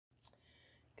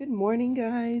Good morning,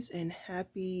 guys, and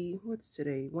happy, what's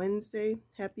today? Wednesday?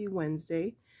 Happy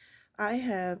Wednesday. I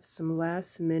have some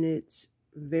last minute,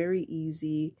 very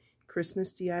easy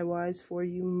Christmas DIYs for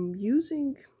you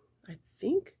using, I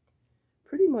think,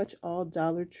 pretty much all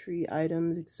Dollar Tree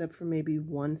items except for maybe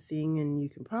one thing, and you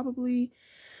can probably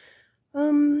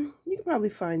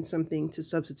find something to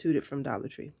substitute it from Dollar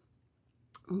Tree.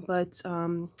 But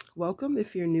welcome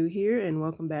if you're new here, and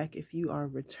welcome back if you are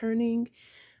returning.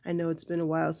 I know it's been a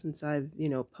while since I've,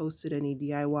 posted any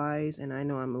DIYs, and I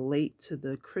know I'm late to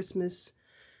the Christmas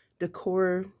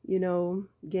decor,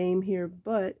 game here,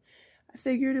 but I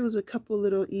figured it was a couple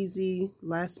little easy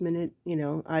last minute,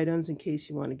 items in case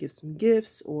you want to give some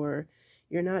gifts or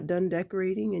you're not done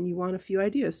decorating and you want a few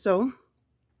ideas. So,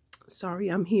 sorry,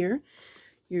 I'm here.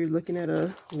 You're looking at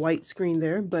a white screen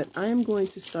there, but I am going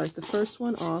to start the first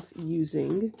one off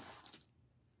using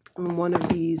one of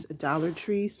these Dollar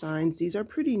Tree signs. These are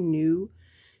pretty new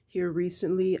here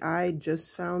recently. I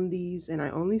just found these, and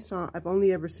I've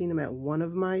only ever seen them at one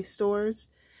of my stores.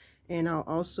 And I'll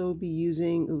also be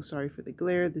using, oh, sorry for the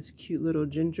glare, this cute little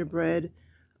gingerbread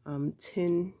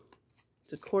tin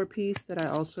decor piece that I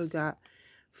also got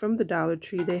from the Dollar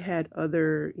Tree. They had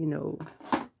other,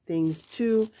 things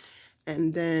too.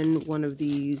 And then one of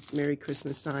these Merry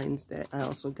Christmas signs that I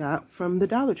also got from the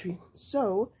Dollar Tree.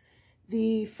 So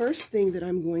the first thing that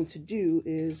I'm going to do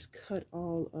is cut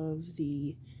all of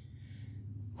the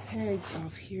tags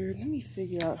off here. Let me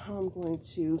figure out how I'm going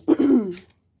to,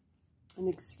 and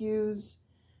excuse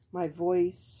my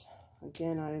voice.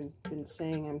 Again, I've been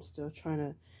saying I'm still trying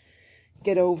to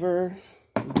get over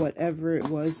whatever it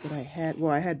was that I had.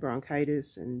 Well, I had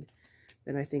bronchitis, and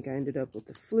then I think I ended up with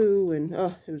the flu, and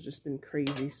oh, it was just been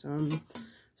crazy. So I'm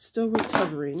still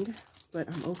recovering, but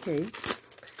I'm okay.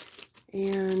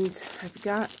 And I've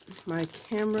got my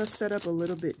camera set up a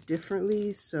little bit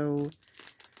differently, so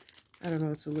I don't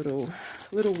know, it's a little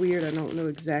weird. I don't know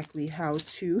exactly how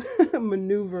to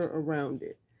maneuver around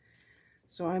it.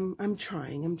 So I'm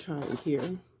trying here.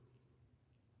 I'm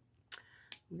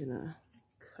gonna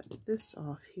cut this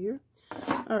off here.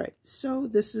 All right, so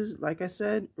this is, like I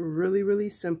said, really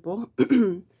simple.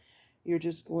 You're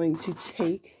just going to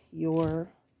take your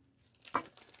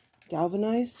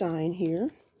galvanized sign here.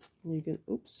 You're gonna,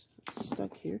 oops, it's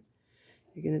stuck here.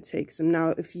 You're gonna take some.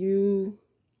 Now,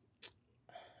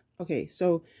 okay,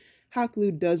 so hot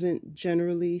glue doesn't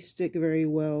generally stick very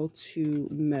well to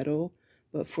metal,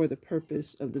 but for the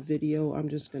purpose of the video, I'm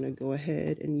just gonna go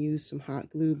ahead and use some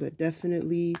hot glue. But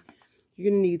definitely,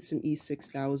 you're gonna need some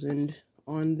E6000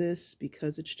 on this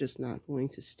because it's just not going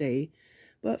to stay.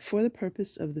 But for the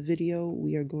purpose of the video,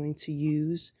 we are going to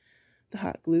use the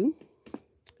hot glue.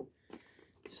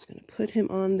 Just gonna put him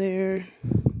on there,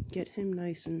 get him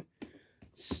nice and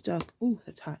stuck. Ooh,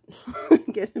 that's hot.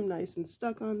 Get him nice and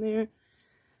stuck on there.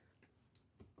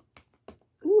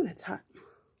 Ooh, that's hot.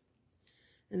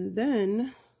 And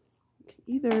then you can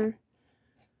either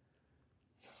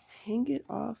hang it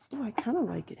off. Oh, I kind of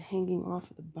like it hanging off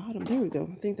at the bottom. There we go.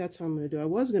 I think that's how I'm gonna do. I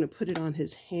was gonna put it on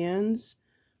his hands.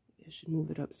 I should move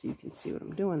it up so you can see what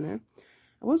I'm doing there.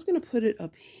 I was gonna put it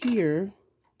up here.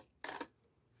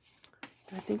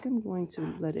 I think I'm going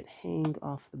to let it hang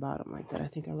off the bottom like that. I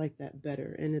think I like that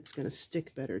better, and it's going to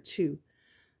stick better too.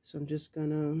 So I'm just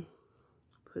going to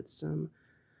put some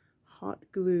hot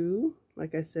glue.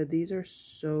 Like I said, these are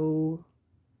so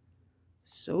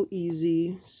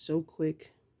easy, so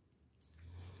quick.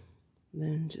 And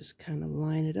then just kind of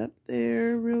line it up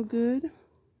there real good.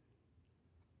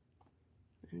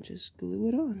 And just glue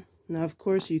it on. Now, of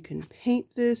course, you can paint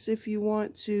this if you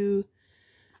want to.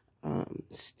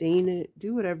 Stain it,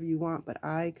 do whatever you want, but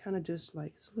I kind of just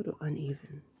like, it's a little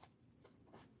uneven.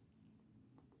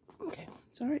 Okay,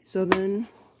 it's all right. So then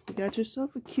you got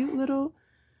yourself a cute little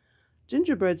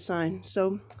gingerbread sign.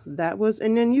 So that was,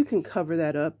 and then you can cover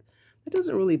that up. That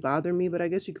doesn't really bother me, but I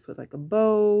guess you could put like a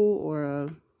bow or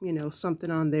a,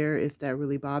 something on there if that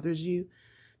really bothers you.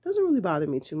 It doesn't really bother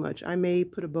me too much. I may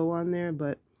put a bow on there,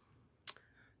 but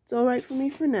it's all right for me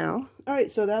for now. All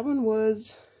right, so that one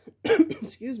was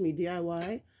excuse me,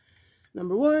 DIY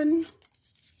number 1.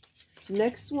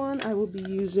 Next one, I will be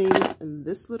using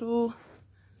this little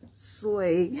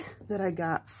sleigh that I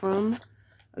got from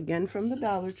the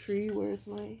Dollar Tree. Where's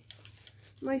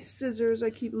my scissors?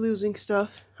 I keep losing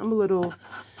stuff. I'm a little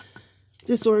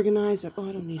disorganized. Oh,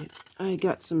 I don't need it. I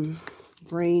got some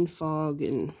brain fog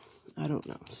and I don't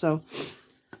know. So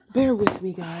bear with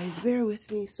me, guys. Bear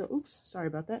with me. So, oops, sorry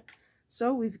about that.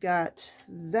 So we've got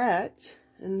that.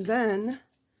 And then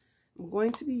I'm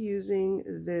going to be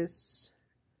using this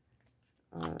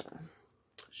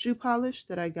shoe polish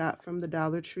that I got from the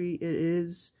Dollar Tree. It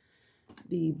is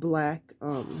the black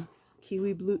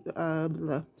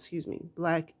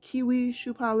black kiwi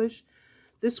shoe polish.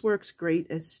 This works great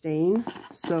as stain,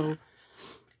 so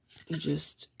you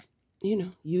just, you know,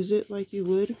 use it like you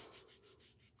would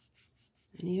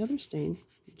any other stain.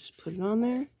 Just put it on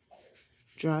there.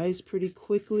 Dries pretty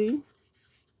quickly,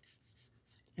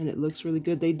 and it looks really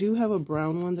good. They do have a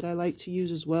brown one that I like to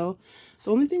use as well.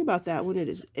 The only thing about that one,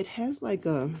 it has like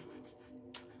a,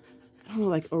 I don't know,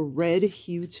 like a red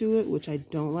hue to it, which I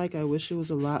don't like. I wish it was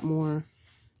a lot more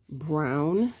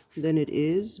brown than it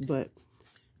is, but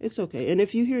it's okay. And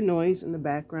if you hear noise in the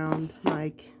background,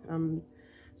 like I'm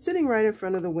sitting right in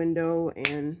front of the window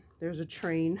and there's a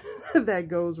train that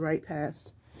goes right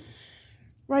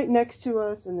next to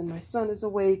us, and then my son is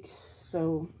awake,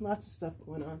 so lots of stuff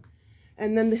going on.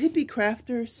 And then the hippie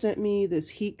crafter sent me this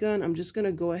heat gun. I'm just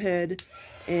gonna go ahead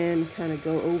and kind of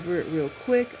go over it real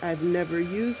quick. I've never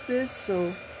used this,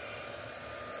 so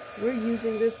we're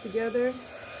using this together.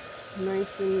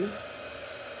 Nice and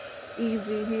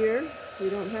easy here. We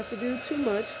don't have to do too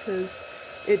much because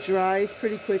it dries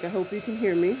pretty quick. I hope you can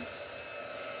hear me,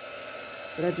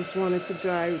 but I just wanted to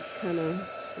dry kind of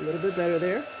a little bit better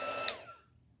there.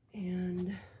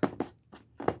 And a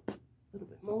little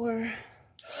bit more.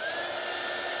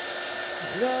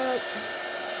 Put it up.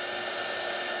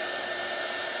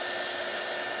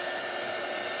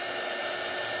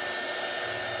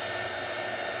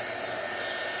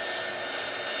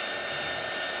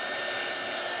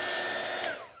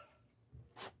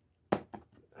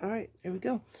 All right, there we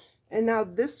go. And now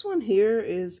this one here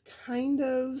is kind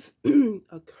of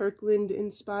a Kirkland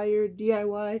inspired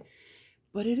DIY,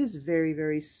 but it is very,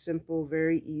 very simple,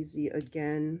 very easy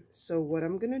again. So what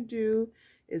I'm gonna do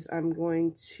is I'm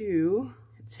going to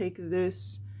take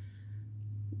this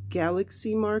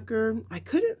Galaxy marker. I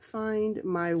couldn't find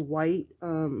my white,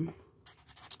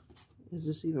 is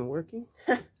this even working?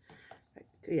 Yeah,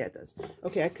 it does.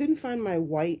 Okay, I couldn't find my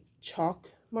white chalk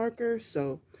marker,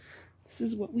 so this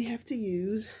is what we have to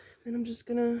use. And I'm just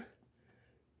gonna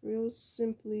real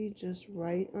simply just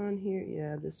write on here.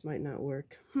 Yeah, this might not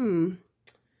work.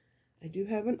 I do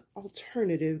have an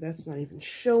alternative that's not even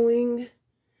showing.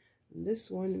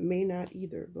 This one may not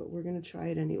either, but we're gonna try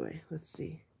it anyway. Let's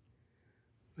see.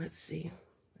 Let's see.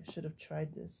 I should have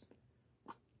tried this.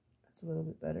 That's a little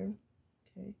bit better.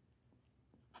 Okay.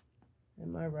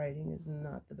 And my writing is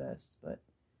not the best, but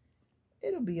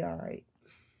it'll be all right.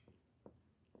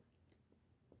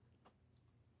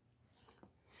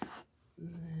 And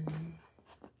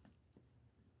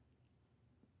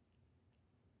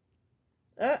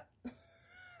then,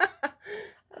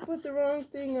 I put the wrong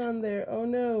thing on there. Oh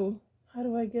no. How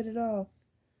do I get it off?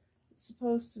 It's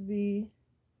supposed to be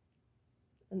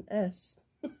an S.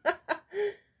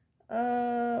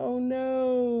 Oh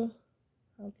no.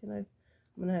 How can I? I'm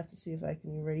gonna have to see if I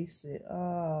can erase it.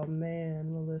 Oh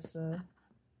man, Melissa.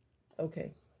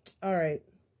 Okay. All right.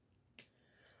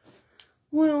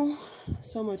 Well,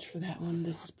 so much for that one.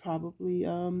 This is probably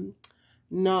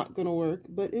not gonna work,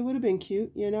 but it would have been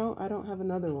cute, you know. I don't have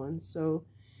another one, so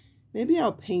maybe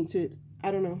I'll paint it.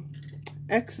 I don't know.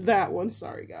 X that one.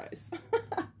 Sorry guys.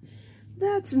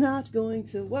 That's not going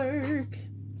to work.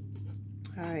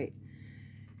 All right.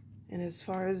 And as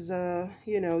far as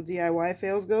you know, DIY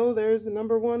fails go, there's the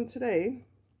number one today.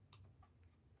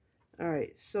 All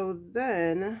right, so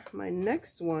then my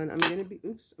next one, I'm gonna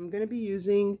be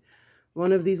using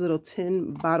one of these little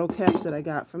tin bottle caps that I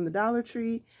got from the Dollar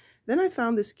Tree. Then I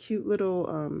found this cute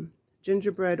little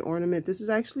gingerbread ornament. This is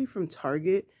actually from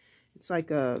Target. It's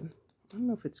like a, I don't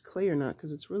know if it's clay or not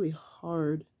because it's really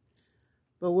hard,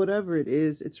 but whatever it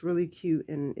is, it's really cute,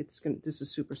 and this is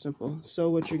super simple. So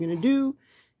what you're gonna do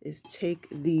is take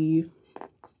the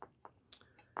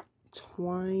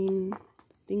twine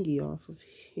thingy off of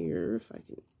here, if I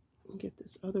can get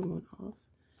this other one off.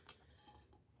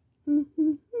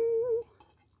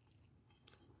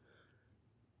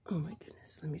 Oh my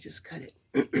goodness, let me just cut it.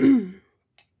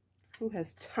 Who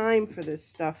has time for this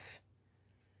stuff?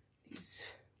 These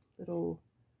little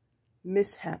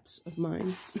mishaps of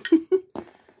mine. All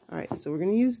right, so we're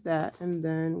going to use that, and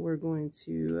then we're going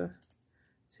to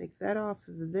take that off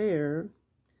of there.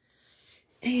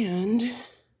 And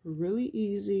really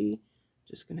easy,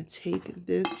 just going to take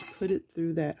this, put it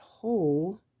through that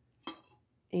hole,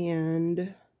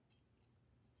 and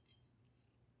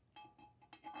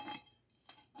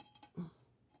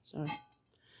sorry,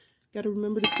 got to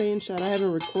remember to stay in shot. I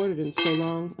haven't recorded in so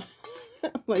long.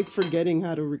 I'm like forgetting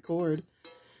how to record.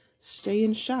 Stay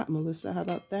in shot, Melissa. How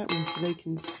about that one, so they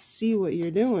can see what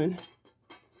you're doing?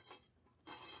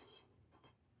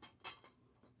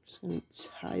 Just gonna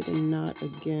tie the knot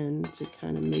again to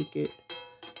kind of make it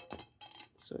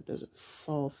so it doesn't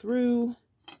fall through.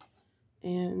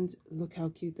 And look how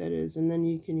cute that is. And then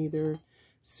you can either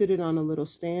sit it on a little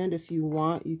stand if you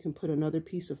want. You can put another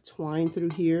piece of twine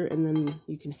through here and then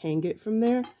you can hang it from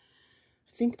there.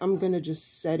 I think I'm gonna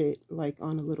just set it like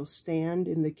on a little stand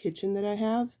in the kitchen that I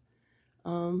have.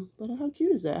 But how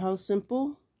cute is that? How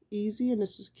simple, easy, and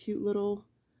this is a cute little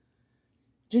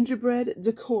gingerbread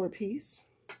decor piece.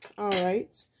 All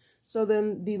right, so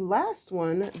then the last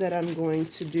one that I'm going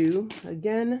to do,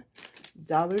 again,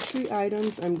 Dollar Tree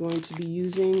items. I'm going to be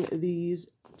using these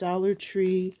Dollar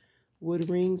Tree wood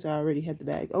rings. I already had the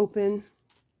bag open.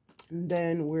 And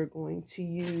then we're going to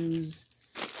use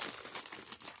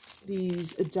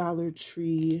these Dollar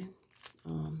Tree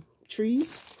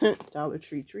trees, Dollar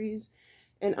Tree trees.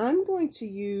 And I'm going to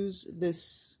use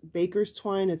this baker's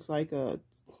twine. It's like a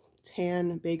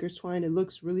tan baker's twine. It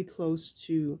looks really close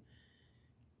to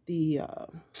the,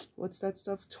 what's that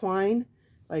stuff? Twine,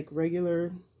 like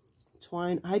regular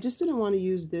twine. I just didn't want to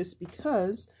use this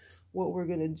because what we're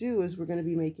going to do is we're going to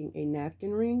be making a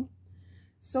napkin ring.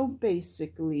 So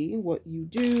basically what you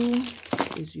do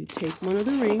is you take one of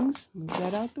the rings, move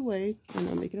that out the way, and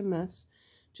I'm making a mess.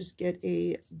 Just get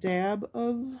a dab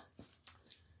of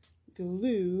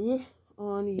glue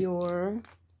on your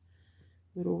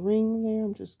little ring there.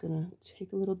 I'm just going to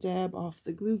take a little dab off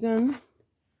the glue gun.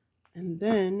 And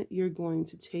then you're going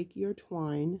to take your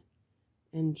twine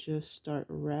and just start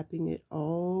wrapping it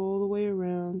all the way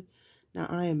around. Now,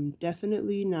 I am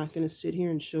definitely not going to sit here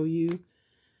and show you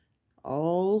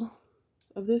all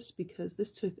of this because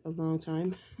this took a long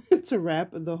time to wrap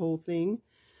the whole thing.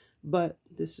 But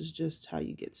this is just how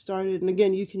you get started. And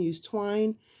again, you can use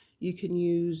twine. You can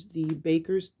use the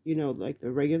baker's, you know, like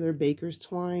the regular baker's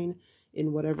twine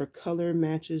in whatever color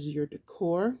matches your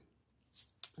decor.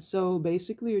 So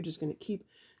basically, you're just going to keep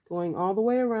going all the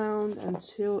way around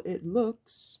until it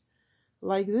looks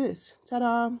like this.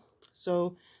 Ta-da!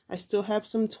 So I still have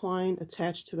some twine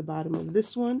attached to the bottom of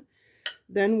this one.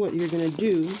 Then what you're going to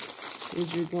do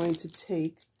is you're going to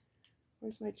take,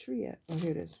 where's my tree at? Oh,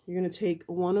 here it is. You're going to take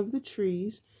one of the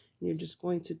trees and you're just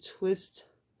going to twist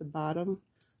the bottom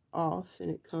off, and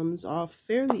it comes off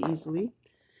fairly easily.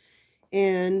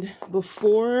 And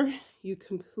before you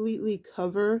completely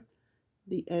cover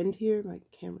the end here, my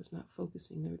camera's not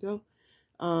focusing, there we go.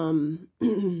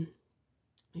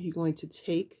 You're going to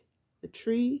take the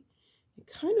tree and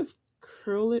kind of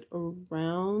curl it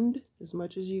around as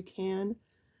much as you can.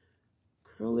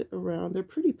 Curl it around. They're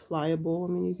pretty pliable. I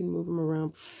mean, you can move them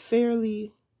around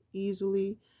fairly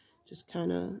easily. Just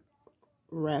kind of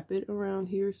wrap it around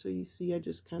here. So you see I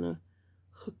just kind of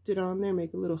hooked it on there,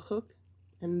 make a little hook.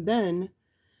 And then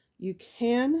you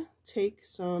can take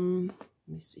some,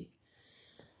 let me see,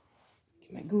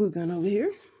 get my glue gun over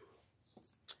here.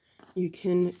 You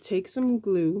can take some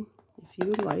glue if you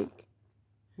would like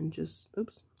and just,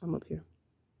 oops, I'm up here.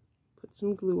 Put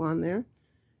some glue on there,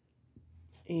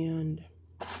 and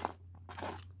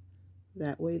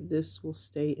that way this will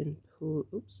stay in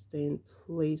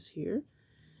place here.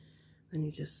 Then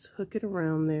you just hook it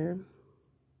around there,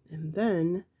 and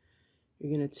then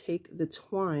you're going to take the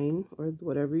twine or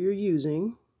whatever you're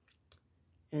using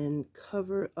and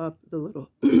cover up the little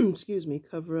excuse me,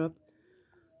 cover up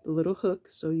the little hook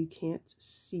so you can't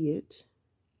see it.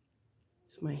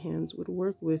 If my hands would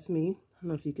work with me. I don't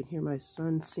know if you can hear my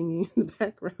son singing in the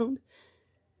background.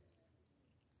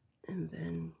 And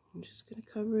then I'm just going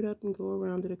to cover it up and go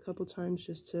around it a couple times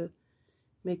just to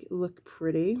make it look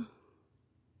pretty.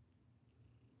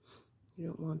 You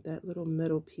don't want that little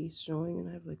metal piece showing, and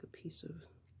I have like a piece of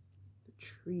the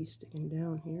tree sticking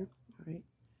down here. All right.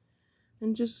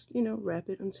 And just, you know, wrap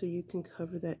it until you can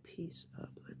cover that piece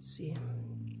up. Let's see.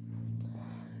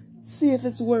 Let's see if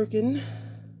it's working.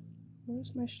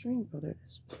 Where's my string? Oh, there it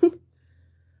is.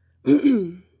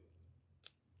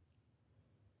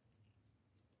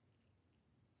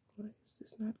 Why is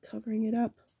this not covering it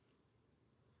up?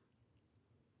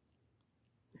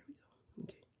 There we go.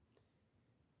 Okay.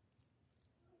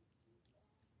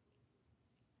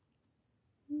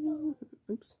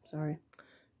 Oops, sorry. I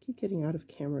keep getting out of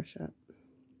camera shot.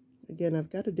 Again,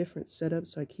 I've got a different setup,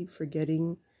 so I keep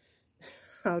forgetting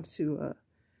how to,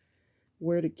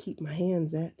 where to keep my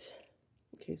hands at.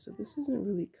 Okay, so this isn't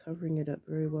really covering it up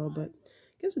very well, but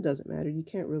I guess it doesn't matter. You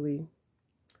can't really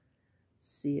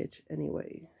see it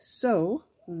anyway. So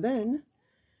then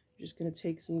you're just going to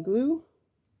take some glue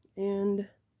and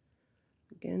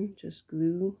again, just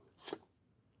glue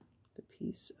the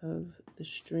piece of the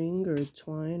string or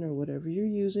twine or whatever you're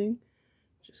using.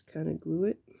 Just kind of glue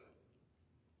it,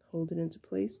 hold it into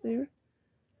place there,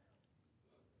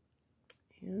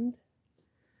 and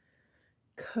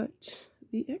cut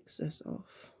the excess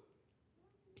off.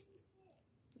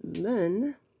 And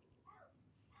then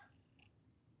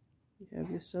you have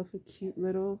yourself a cute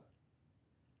little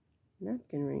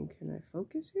napkin ring. Can I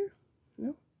focus here?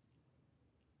 No.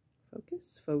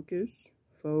 Focus, focus,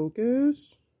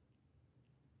 focus.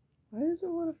 Why does it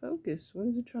want to focus? What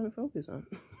is it trying to focus on?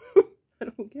 I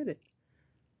don't get it.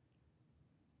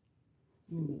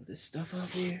 Let me move this stuff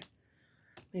off here.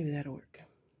 Maybe that'll work.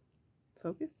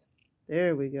 Focus.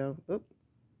 There we go. Oh,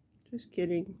 just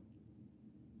kidding.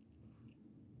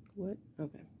 What?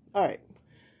 Okay. All right.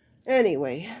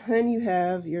 Anyway, then you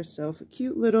have yourself a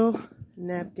cute little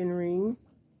napkin ring.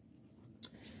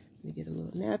 Let me get a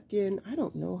little napkin. I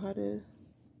don't know how to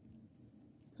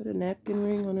put a napkin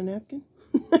ring on a napkin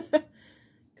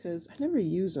because I never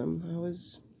use them. I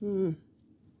was,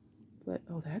 but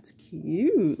oh, that's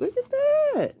cute. Look at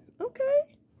that. Okay.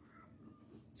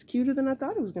 It's cuter than I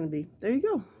thought it was going to be. There you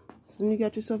go. So then you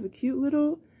got yourself a cute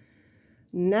little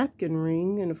napkin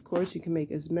ring, and of course you can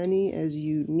make as many as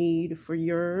you need for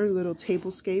your little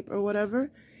tablescape or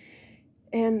whatever.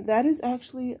 And that is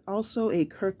actually also a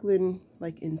Kirkland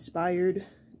like inspired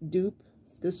dupe.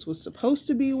 This was supposed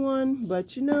to be one,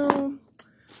 but you know,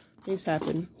 things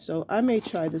happen. So I may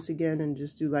try this again and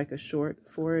just do like a short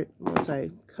for it once I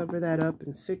cover that up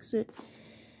and fix it.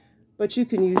 But you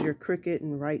can use your Cricut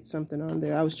and write something on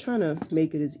there. I was trying to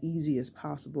make it as easy as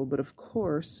possible, but of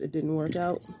course it didn't work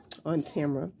out on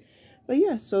camera. But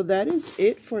yeah, so that is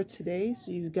it for today.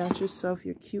 So you've got yourself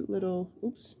your cute little,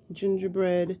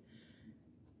 gingerbread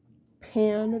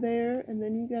pan there. And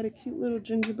then you got a cute little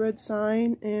gingerbread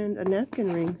sign and a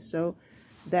napkin ring. So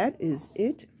that is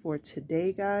it for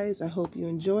today, guys. I hope you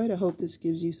enjoyed. I hope this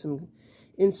gives you some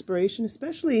inspiration,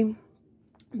 especially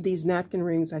these napkin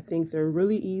rings. I think they're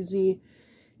really easy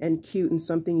and cute and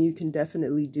something you can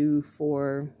definitely do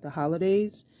for the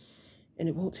holidays, and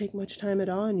it won't take much time at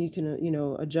all, and you can you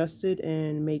know, adjust it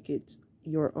and make it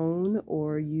your own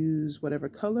or use whatever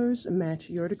colors match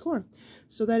your decor.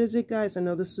 So that is it, guys. I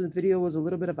know this video was a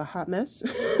little bit of a hot mess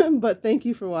but thank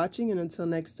you for watching, and until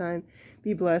next time,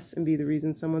 be blessed and be the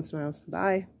reason someone smiles.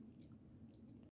 Bye.